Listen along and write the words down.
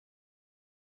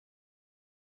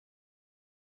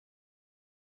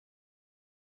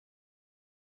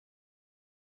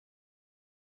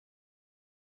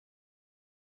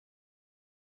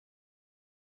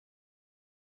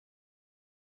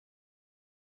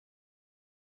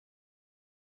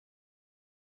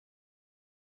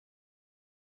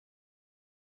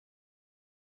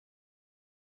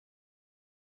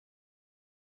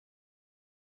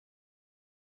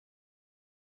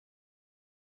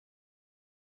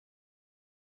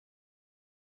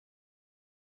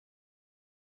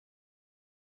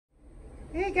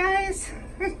Hey guys,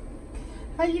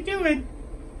 how you doing?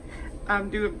 I'm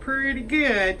doing pretty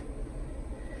good.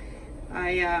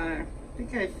 I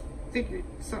think I figured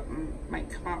something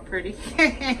might come out pretty.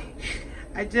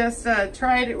 I just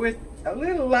tried it with a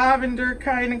little lavender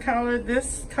kind of color.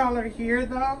 This color here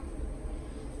though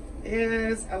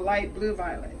is a light blue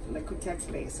violet, Liquitex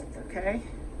Basic, okay?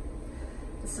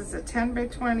 This is a 10 by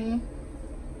 20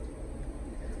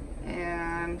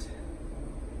 and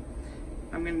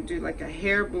I'm going to do like a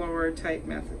hair blower type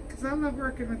method because I love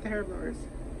working with the hair blowers.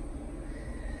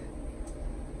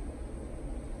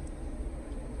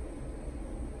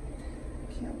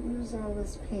 Can't lose all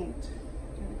this paint.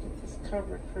 Gotta get this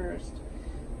covered first.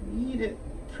 Need it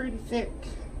pretty thick.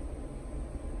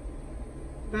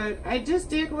 But I just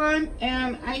did one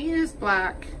and I used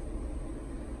black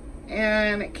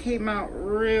and it came out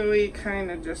really kind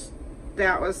of just,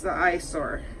 that was the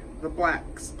eyesore, the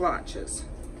black splotches.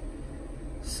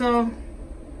 So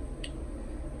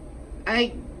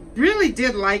I really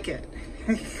did like it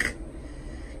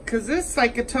because this is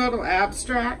like a total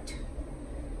abstract,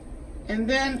 and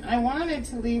then I wanted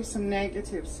to leave some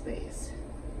negative space,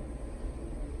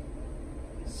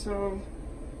 so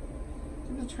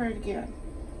I'm gonna try it again.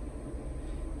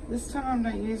 This time I'm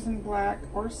not using black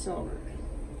or silver.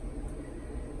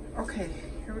 Okay,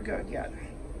 here we go again.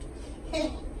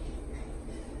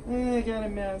 I got a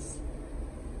mess.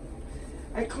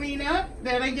 I clean up,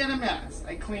 then I get a mess.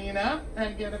 I clean up, then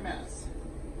I get a mess.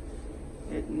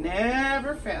 It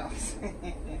never fails.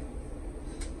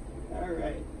 All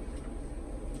right.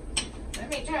 Let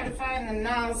me try to find the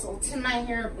nozzle to my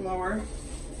hair blower.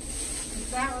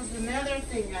 That was another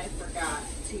thing I forgot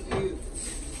to use.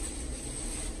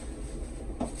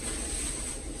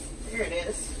 There it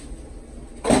is.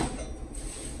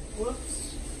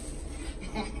 Whoops.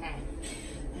 All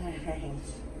right.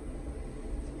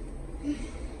 Okay,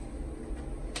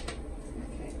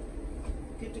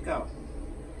 good to go.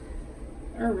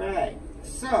 All right,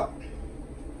 so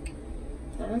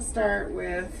I'm gonna start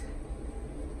with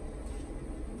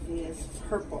this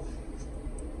purple.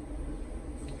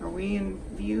 Are we in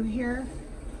view here?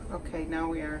 Okay, now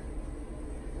we are.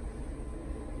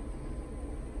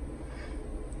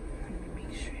 Let me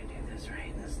make sure I do this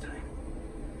right this time.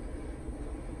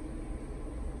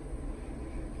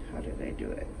 How did I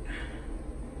do it?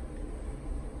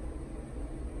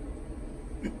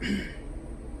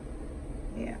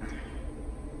 Yeah, I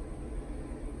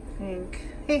think.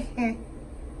 Okay.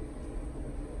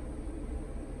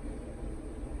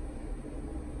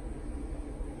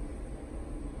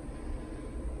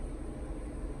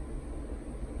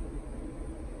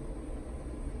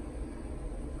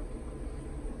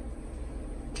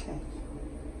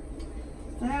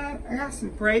 I got some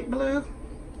bright blue,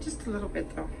 just a little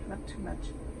bit though, not too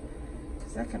much,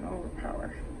 because that can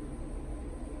overpower.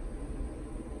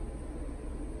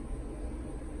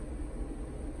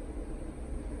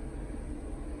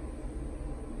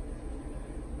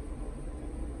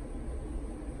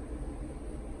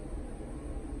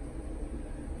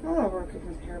 I love working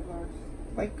with hair blowers.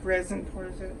 Like resin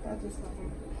pours it. I just love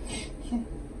them.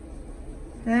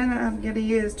 Then I'm going to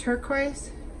use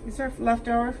turquoise. These are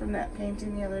leftover from that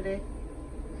painting the other day.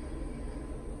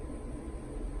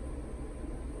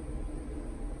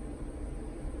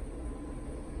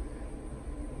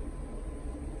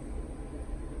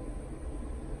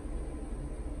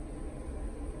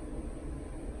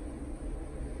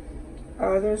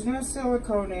 Oh, there's no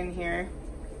silicone in here.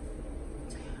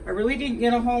 I really didn't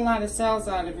get a whole lot of cells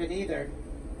out of it either.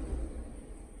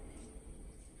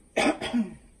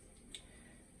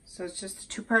 So it's just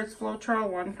 2 parts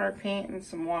floetrol, 1 part paint, and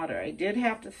some water. I did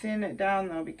have to thin it down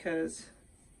though because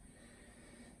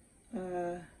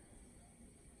it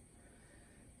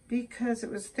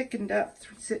was thickened up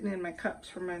sitting in my cups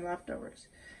from my leftovers.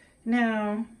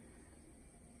 Now,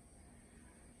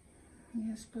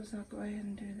 I suppose I'll go ahead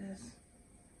and do this.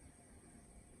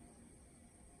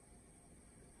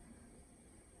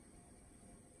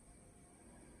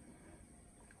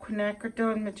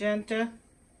 Quinacridone magenta.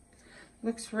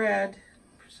 Looks red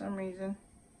for some reason.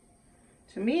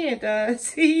 To me it does.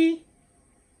 See?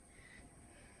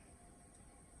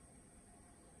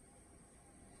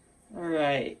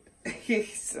 Alright.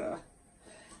 So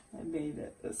I made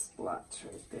it a splotch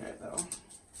right there though.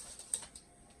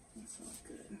 That's not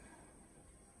good.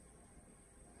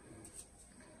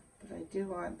 But I do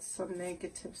want some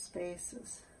negative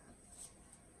spaces.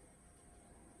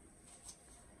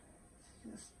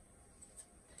 Just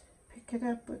pick it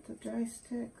up with the dry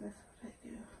stick. That's what I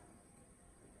do.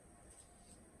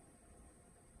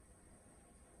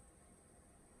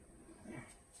 There.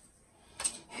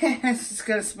 It's just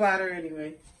gonna splatter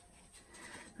anyway.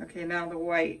 Okay, now the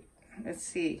white. Let's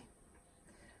see.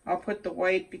 I'll put the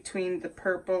white between the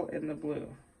purple and the blue.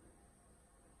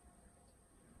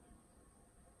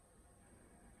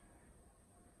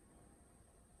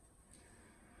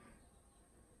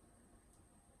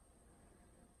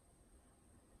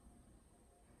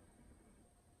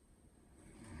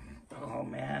 Oh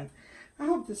man, I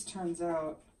hope this turns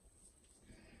out.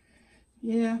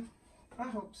 Yeah, I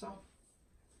hope so.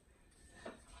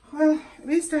 Well, at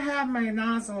least I have my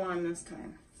nozzle on this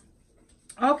time.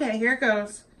 Okay, here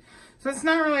goes. So it's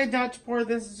not really a Dutch board,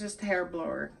 this is just a hair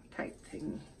blower type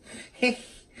thing.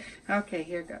 Okay,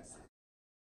 here goes.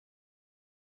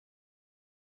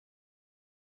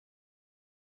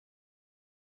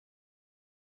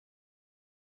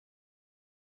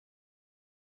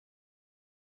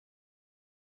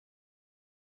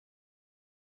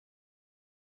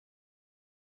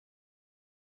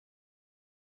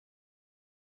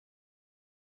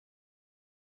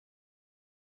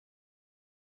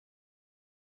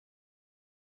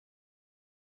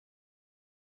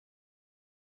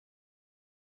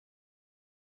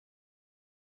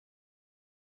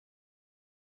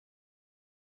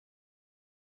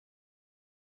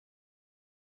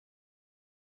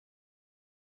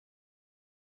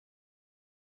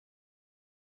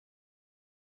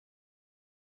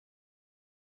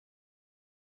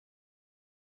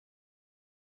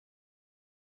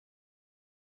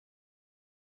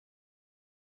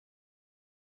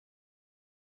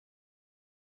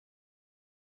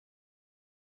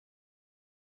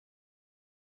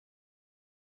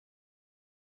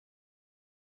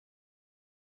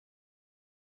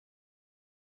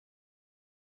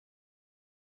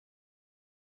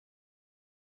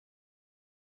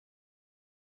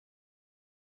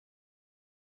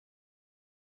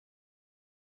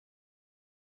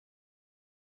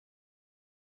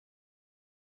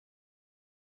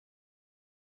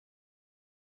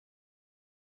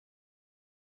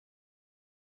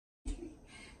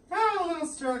 I'm a little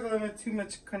struggling with too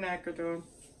much quinacridone.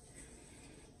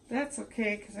 That's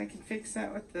okay, because I can fix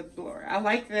that with the blower. I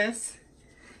like this.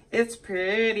 It's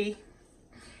pretty.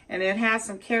 And it has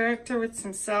some character with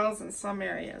some cells in some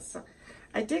areas. So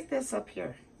I dig this up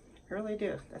here. I really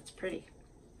do. That's pretty.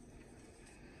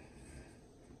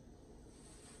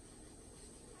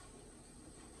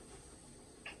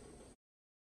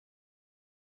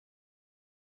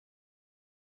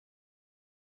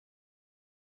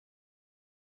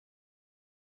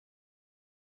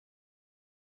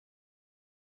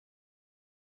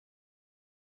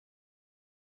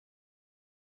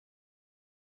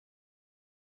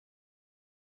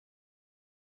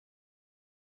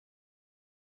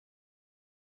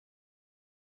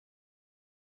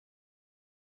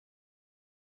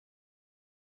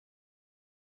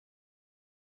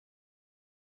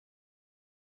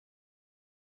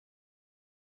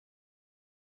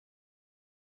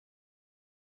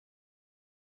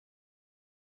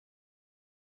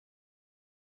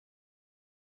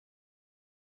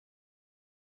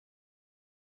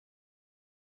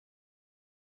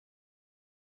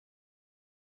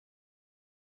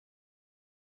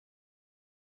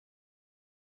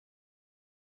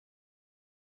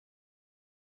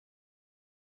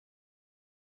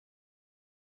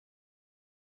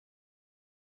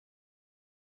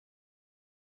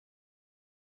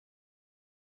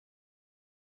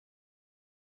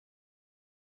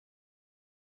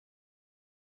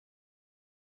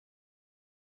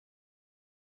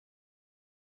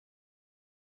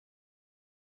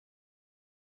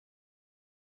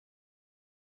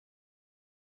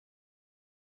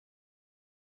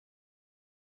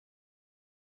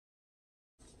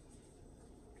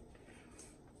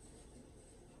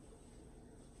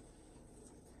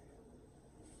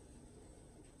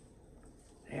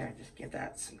 There, just give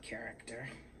that some character.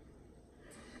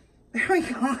 There we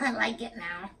go. I like it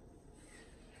now.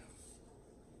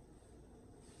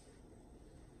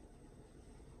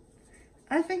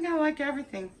 I think I like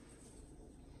everything.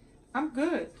 I'm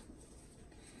good.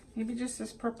 Maybe just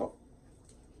this purple.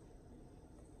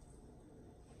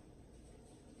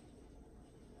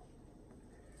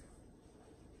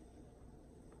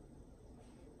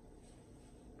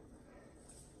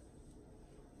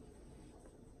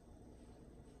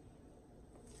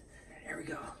 There we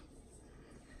go.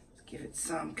 Let's give it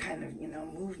some kind of,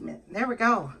 movement. There we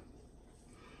go.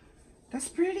 That's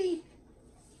pretty.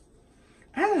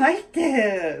 I like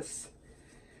this.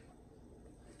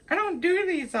 I don't do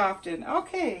these often.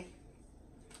 Okay.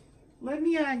 Let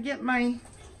me get my...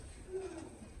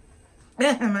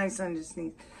 My son just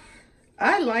sneezed.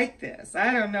 I like this.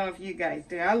 I don't know if you guys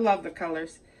do. I love the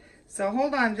colors. So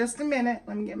hold on just a minute.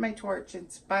 Let me get my torch.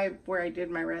 It's by where I did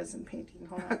my resin painting.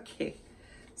 Hold on. Okay.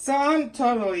 So I'm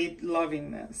totally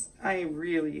loving this. I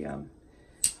really am.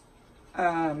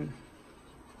 I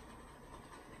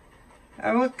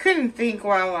couldn't think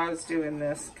while I was doing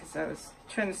this because I was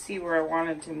trying to see where I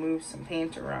wanted to move some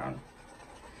paint around.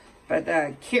 But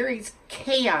Carrie's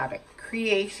Chaotic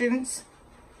Creations.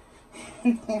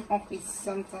 They always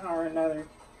somehow or another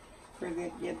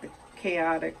forget the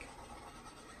chaotic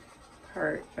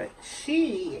part. But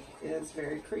she is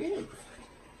very creative.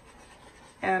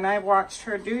 And I've watched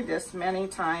her do this many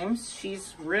times.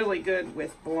 She's really good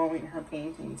with blowing her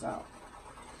paintings out.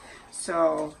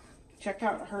 So check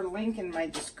out her link in my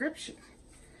description.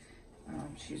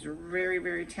 She's a very,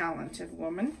 very talented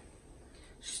woman.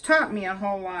 She's taught me a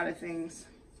whole lot of things.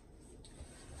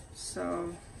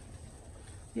 So,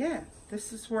 yeah,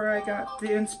 this is where I got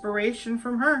the inspiration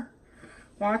from her.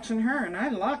 Watching her, and I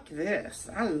like this.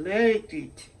 I liked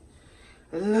it.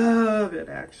 I love it,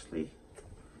 actually.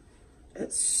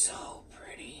 It's so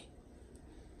pretty.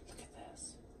 Look at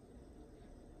this.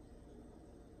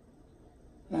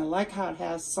 And I like how it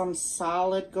has some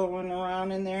solid going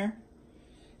around in there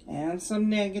and some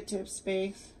negative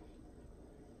space.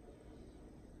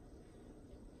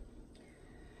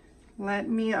 Let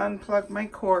me unplug my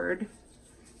cord.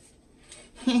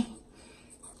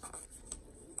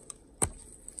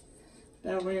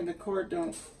 That way the cord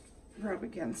don't rub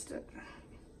against it.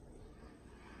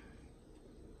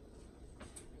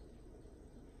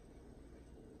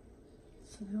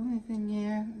 So the only thing,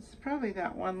 yeah, it's probably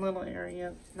that one little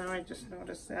area. Now I just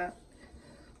noticed that.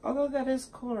 Although that is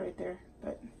cool right there,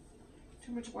 but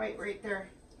too much white right there.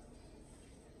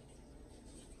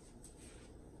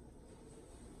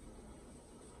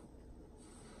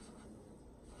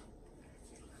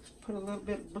 Let's put a little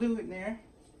bit of blue in there.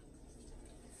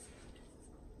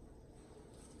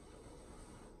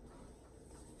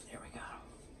 There we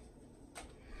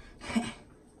go.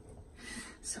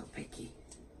 So picky.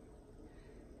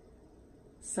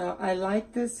 So I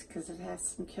like this because it has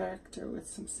some character with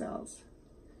some cells.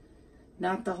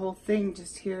 Not the whole thing,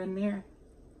 just here and there.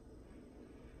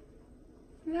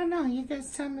 No, you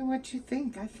guys tell me what you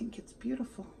think. I think it's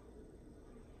beautiful.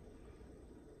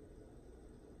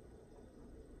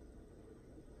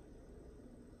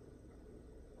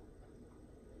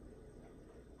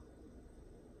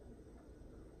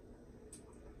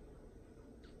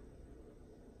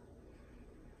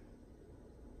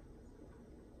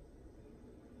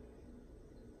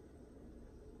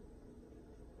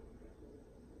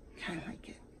 Kind of like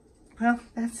it. Well,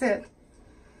 that's it.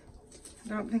 I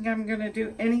don't think I'm going to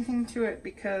do anything to it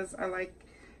because I like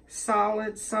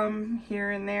solid some here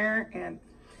and there. And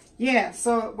yeah,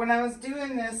 so when I was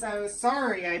doing this, I was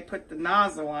sorry I put the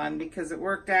nozzle on because it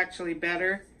worked actually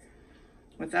better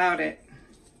without it.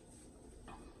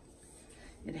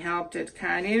 It helped it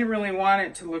kind of, I didn't really want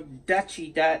it to look Dutchy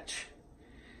Dutch.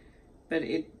 But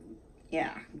it,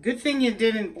 yeah, good thing it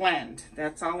didn't blend.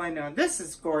 That's all I know. This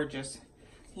is gorgeous.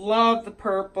 Love the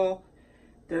purple.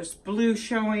 There's blue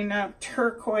showing up,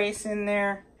 turquoise in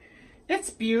there. It's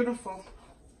beautiful.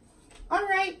 All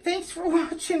right, thanks for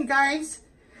watching, guys.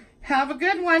 Have a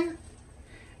good one.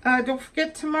 Don't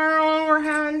forget tomorrow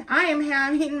I am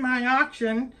having my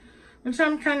auction, which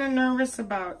I'm kind of nervous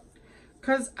about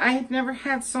because I have never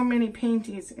had so many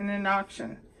paintings in an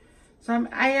auction. So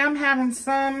I am having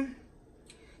some,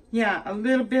 yeah, a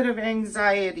little bit of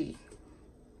anxiety.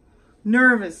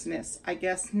 Nervousness, I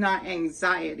guess, not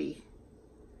anxiety.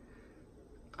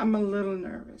 I'm a little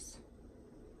nervous.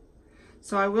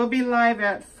 So I will be live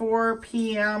at 4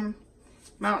 p.m.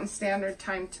 Mountain Standard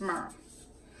Time tomorrow.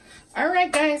 All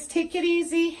right, guys, take it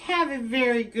easy. Have a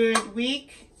very good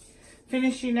week.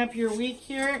 Finishing up your week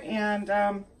here,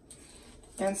 and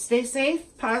stay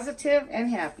safe, positive,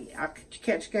 and happy. I'll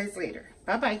catch you guys later.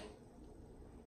 Bye-bye.